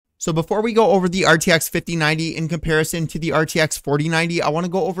So before we go over the RTX 5090 in comparison to the RTX 4090, I want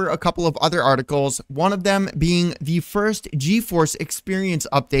to go over a couple of other articles, one of them being the first GeForce Experience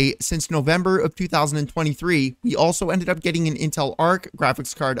update since November of 2023. We also ended up getting an Intel Arc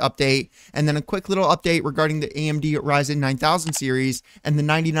graphics card update, and then a quick little update regarding the AMD Ryzen 9000 series and the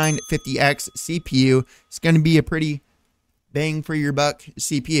 9950X CPU. It's going to be a pretty bang for your buck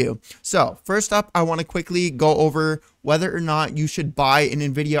CPU. So first up, I want to quickly go over whether or not you should buy an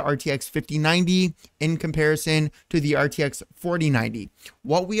NVIDIA RTX 5090 in comparison to the RTX 4090.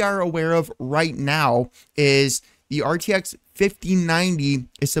 What we are aware of right now is the RTX 5090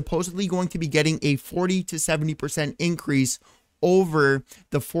 is supposedly going to be getting a 40 to 70% increase over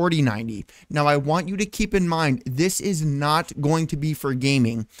the 4090. Now, I want you to keep in mind, this is not going to be for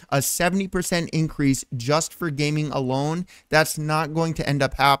gaming. A 70% increase just for gaming alone, that's not going to end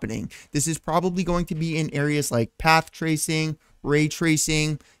up happening. This is probably going to be in areas like path tracing, ray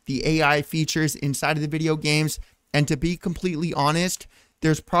tracing, the AI features inside of the video games. And to be completely honest,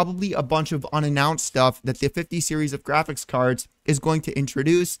 there's probably a bunch of unannounced stuff that the 50 series of graphics cards is going to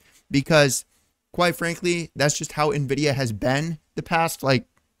introduce, because quite frankly, that's just how NVIDIA has been the past, I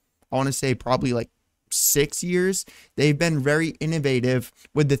want to say probably 6 years. They've been very innovative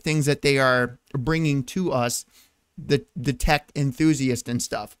with the things that they are bringing to us, the tech enthusiast and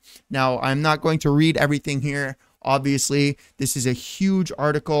stuff. Now, I'm not going to read everything here. Obviously, this is a huge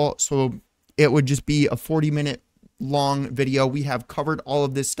article, so it would just be a 40-minute long video. We have covered all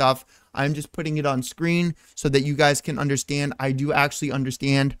of this stuff. I'm just putting it on screen so that you guys can understand. I do actually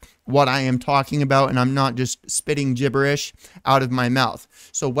understand what I am talking about, and I'm not just spitting gibberish out of my mouth.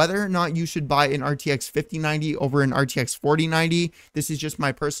 So whether or not you should buy an RTX 5090 over an RTX 4090, this is just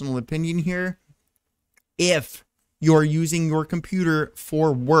my personal opinion here. If you're using your computer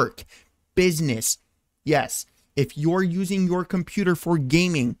for work, business, yes. If you're using your computer for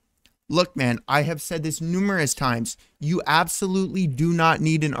gaming, look, man, I have said this numerous times. You absolutely do not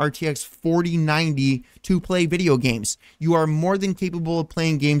need an RTX 4090 to play video games. You are more than capable of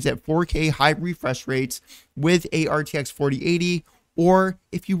playing games at 4K high refresh rates with a RTX 4080. Or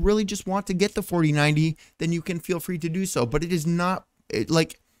if you really just want to get the 4090, then you can feel free to do so. But it is not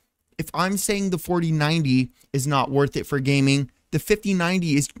if I'm saying the 4090 is not worth it for gaming, the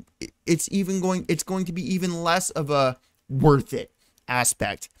 5090 is. It's going to be even less of a worth it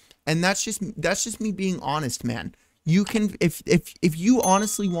aspect. And that's just me being honest, man. You can, if you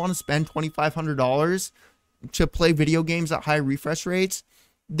honestly want to spend $2,500 to play video games at high refresh rates,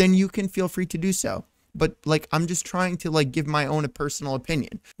 then you can feel free to do so. But I'm just trying to give my own personal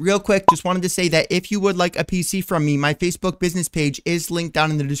opinion. Real quick, just wanted to say that if you would like a PC from me, my Facebook business page is linked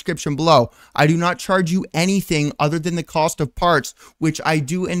down in the description below. I do not charge you anything other than the cost of parts, which I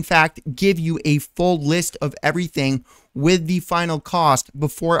do in fact give you a full list of everything with the final cost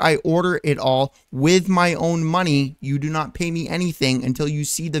before I order it all with my own money. You do not pay me anything until you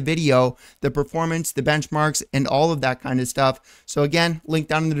see the video, the performance, the benchmarks, and all of that kind of stuff. So again, link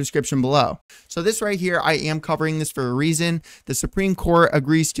down in the description below. So this right here, I am covering this for a reason. The Supreme Court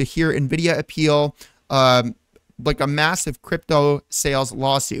agrees to hear NVIDIA appeal a massive crypto sales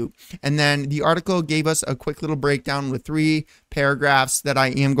lawsuit. And then the article gave us a quick little breakdown with 3 paragraphs that I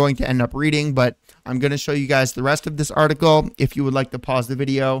am going to end up reading, but I'm going to show you guys the rest of this article if you would like to pause the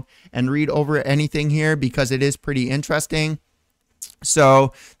video and read over anything here, because it is pretty interesting.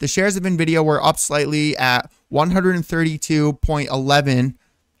 So the shares of NVIDIA were up slightly at 132.11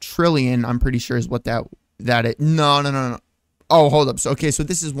 trillion. I'm pretty sure is what that is. No. Oh, hold up. So, okay, so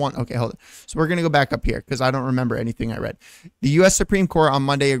this is one. Okay, hold on. So we're going to go back up here because I don't remember anything I read. The U.S. Supreme Court on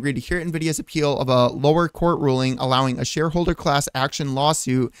Monday agreed to hear NVIDIA's appeal of a lower court ruling allowing a shareholder class action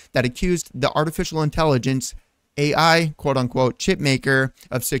lawsuit that accused the artificial intelligence AI, quote unquote, chip maker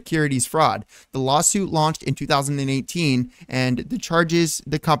of securities fraud. The lawsuit launched in 2018, and the charges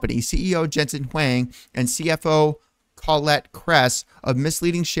the company, CEO Jensen Huang and CFO Colette Kress, of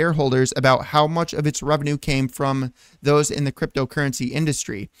misleading shareholders about how much of its revenue came from those in the cryptocurrency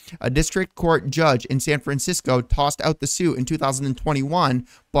industry. A district court judge in San Francisco tossed out the suit in 2021,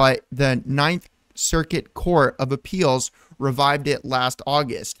 but the Ninth Circuit Court of Appeals revived it last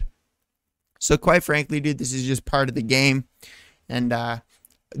August. So quite frankly, dude, this is just part of the game. And the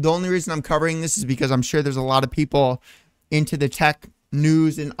only reason I'm covering this is because I'm sure there's a lot of people into the tech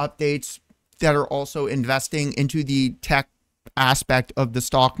news and updates that are also investing into the tech aspect of the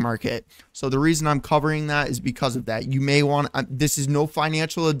stock market. So the reason I'm covering that is because of that. You may want, this is no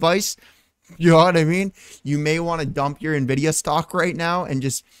financial advice. You know what I mean? You may want to dump your NVIDIA stock right now and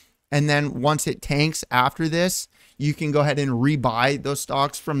then once it tanks after this, you can go ahead and rebuy those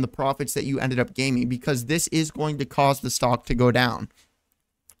stocks from the profits that you ended up gaining, because this is going to cause the stock to go down.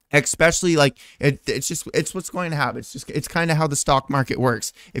 Especially like it's what's going to happen. It's kind of how the stock market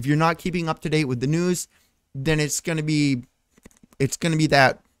works. If you're not keeping up to date with the news, then it's going to be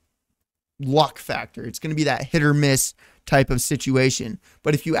that luck factor. It's going to be that hit or miss type of situation.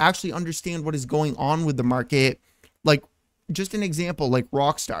 But if you actually understand what is going on with the market, like just an example, like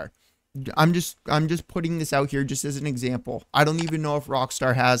Rockstar. I'm just putting this out here just as an example. I don't even know if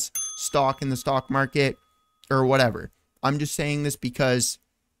Rockstar has stock in the stock market or whatever. I'm just saying this because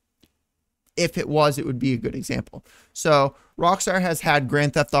if it was, it would be a good example. So Rockstar has had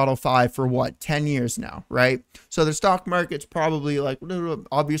Grand Theft Auto 5 for what, 10 years now, right? So the stock market's probably like,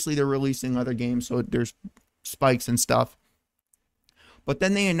 obviously they're releasing other games, so there's spikes and stuff. But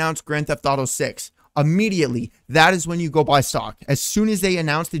then they announced Grand Theft Auto 6. Immediately, that is when you go buy stock. As soon as they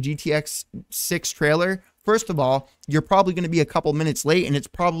announce the GTX 6 trailer, first of all, you're probably going to be a couple minutes late and it's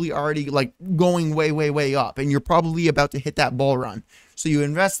probably already like going way, way, way up. And you're probably about to hit that bull run. So you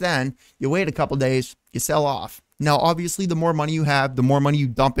invest then, you wait a couple days, you sell off. Now, obviously, the more money you have, the more money you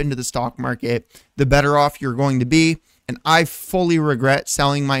dump into the stock market, the better off you're going to be. And I fully regret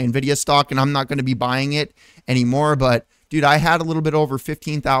selling my NVIDIA stock and I'm not going to be buying it anymore. But dude, I had a little bit over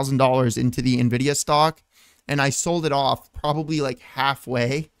 $15,000 into the NVIDIA stock and I sold it off probably like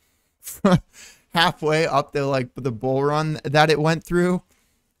halfway, halfway up the like the bull run that it went through.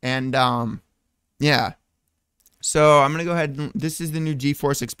 And yeah. So I'm going to go ahead and this is the new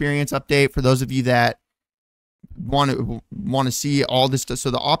GeForce Experience update for those of you that want to see all this stuff.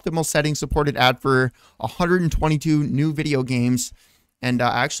 So the optimal settings supported add for 122 new video games. And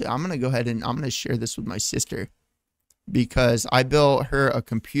actually, I'm going to go ahead and I'm going to share this with my sister because I built her a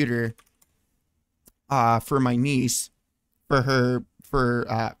computer for my niece for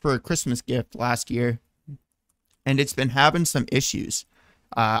a Christmas gift last year. And it's been having some issues.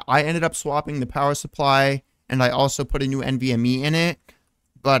 I ended up swapping the power supply and I also put a new NVMe in it.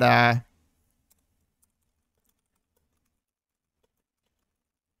 But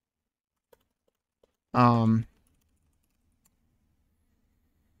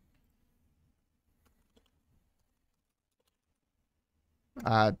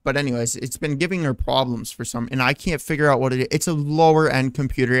but anyways, it's been giving her problems for some, and I can't figure out what it is. It's a lower end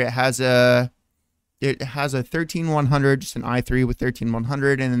computer. It has a 13100, just an i3 with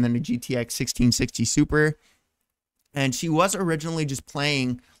 13100, and then a GTX 1660 Super. And she was originally just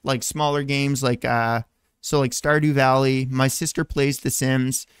playing like smaller games, like so like Stardew Valley. My sister plays The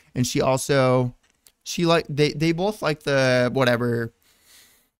Sims, and she they both like the whatever.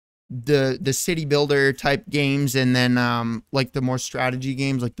 The city builder type games, and then like the more strategy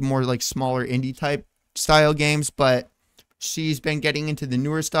games, like the more like smaller indie type style games. But she's been getting into the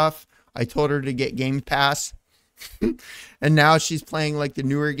newer stuff. I told her to get Game Pass and now she's playing like the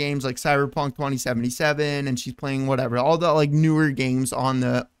newer games like Cyberpunk 2077, and she's playing whatever, all the like newer games on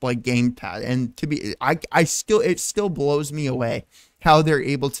the like Game Pass. And to be it still blows me away how they're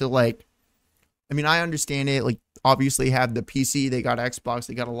able to like, I mean, I understand it, like obviously have the PC, they got Xbox,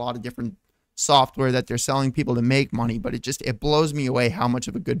 they got a lot of different software that they're selling people to make money, but it blows me away how much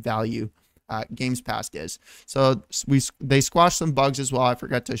of a good value Games Pass is. So they squashed some bugs as well. I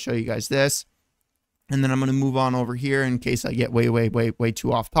forgot to show you guys this. And then I'm going to move on over here in case I get way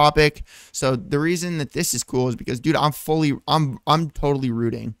too off topic. So the reason that this is cool is because, dude, I'm totally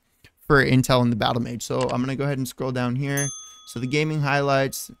rooting for Intel in the battle mage. So I'm going to go ahead and scroll down here. So the gaming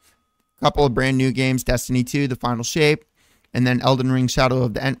highlights, a couple of brand new games, Destiny 2, The Final Shape, and then Elden Ring Shadow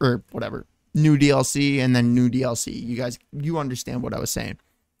of the End, or whatever, new DLC, and then new DLC. You understand what I was saying.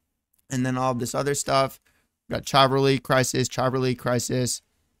 And then all of this other stuff. We got Chivalry Crisis.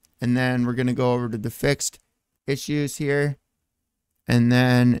 And then we're going to go over to the fixed issues here. And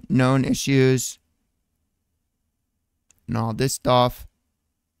then known issues. And all this stuff.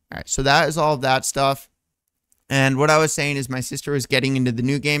 All right, so that is all of that stuff. And what I was saying is my sister is getting into the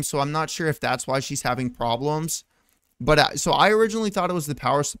new game. So I'm not sure if that's why she's having problems. But so I originally thought it was the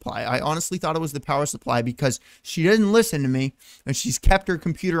power supply. I honestly thought it was the power supply because she didn't listen to me. And she's kept her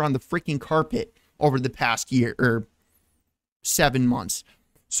computer on the freaking carpet over the past year or 7 months.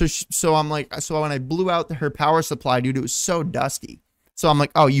 So I'm like, so when I blew out her power supply, dude, it was so dusty. So I'm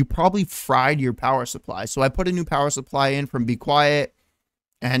like, oh, you probably fried your power supply. So I put a new power supply in from Be Quiet,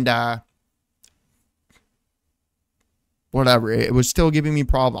 and whatever. It was still giving me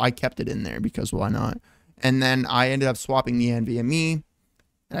problem. I kept it in there because why not? And then I ended up swapping the NVMe.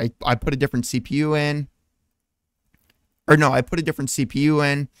 I put a different CPU in. Or no, I put a different CPU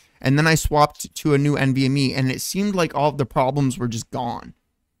in, and then I swapped to a new NVMe, and it seemed like all of the problems were just gone.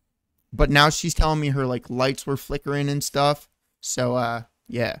 But now she's telling me her like lights were flickering and stuff. So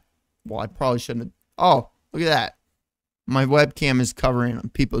yeah. Well, I probably shouldn't have. Oh, look at that. My webcam is covering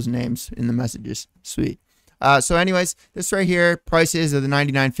people's names in the messages. Sweet. So anyways, this right here, prices of the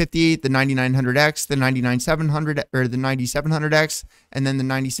 9950, the 9900X, the 99700 or the 9700X, and then the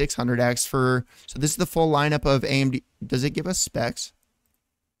 9600X for, so this is the full lineup of AMD. Does it give us specs?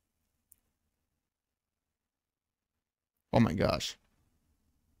 Oh my gosh.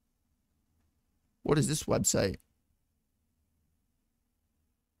 What is this website?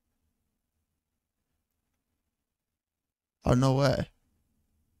 Oh, no way.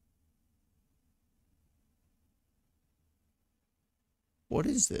 What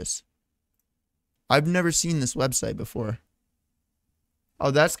is this? I've never seen this website before.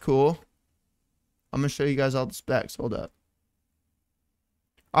 Oh, that's cool. I'm going to show you guys all the specs. Hold up.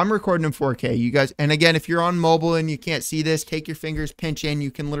 I'm recording in 4K, you guys. And again, if you're on mobile and you can't see this, take your fingers, pinch in.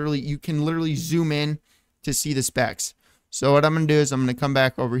 You can literally zoom in to see the specs. So what I'm going to do is I'm going to come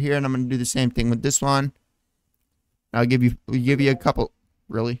back over here and I'm going to do the same thing with this one. I'll give you a couple.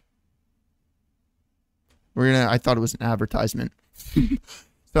 Really? I thought it was an advertisement. So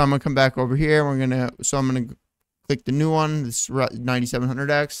I'm gonna come back over here. I'm gonna click the new one, this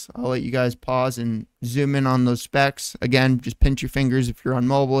 9700X. I'll let you guys pause and zoom in on those specs. Again, just pinch your fingers if you're on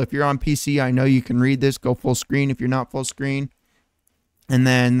mobile. If you're on PC, I know you can read this. Go full screen if you're not full screen. And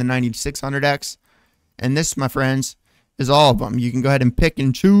then the 9600X. And this, my friends, is all of them. You can go ahead and pick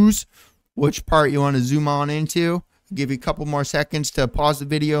and choose which part you want to zoom on into. I'll give you a couple more seconds to pause the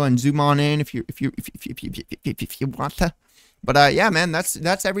video and zoom on in if you want to. But yeah, man,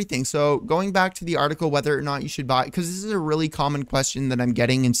 that's everything. So going back to the article, whether or not you should buy, because this is a really common question that I'm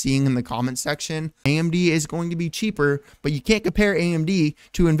getting and seeing in the comment section. AMD is going to be cheaper, but you can't compare AMD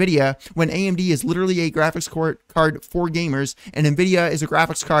to NVIDIA when AMD is literally a graphics card for gamers, and NVIDIA is a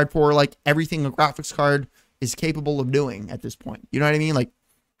graphics card for like everything a graphics card is capable of doing at this point. You know what I mean? Like,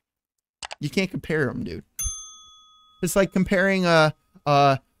 you can't compare them, dude. It's like comparing a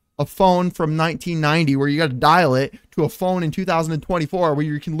phone from 1990 where you got to dial it to a phone in 2024 where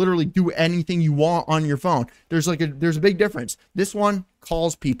you can literally do anything you want on your phone. There's a big difference. This one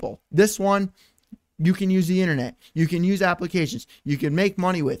calls people. This one, you can use the internet. You can use applications. You can make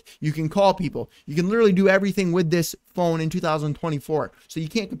money with. You can call people. You can literally do everything with this phone in 2024. So you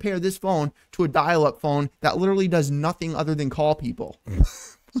can't compare this phone to a dial-up phone that literally does nothing other than call people.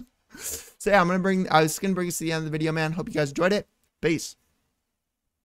 So yeah, I was gonna bring us to the end of the video, man. Hope you guys enjoyed it. Peace.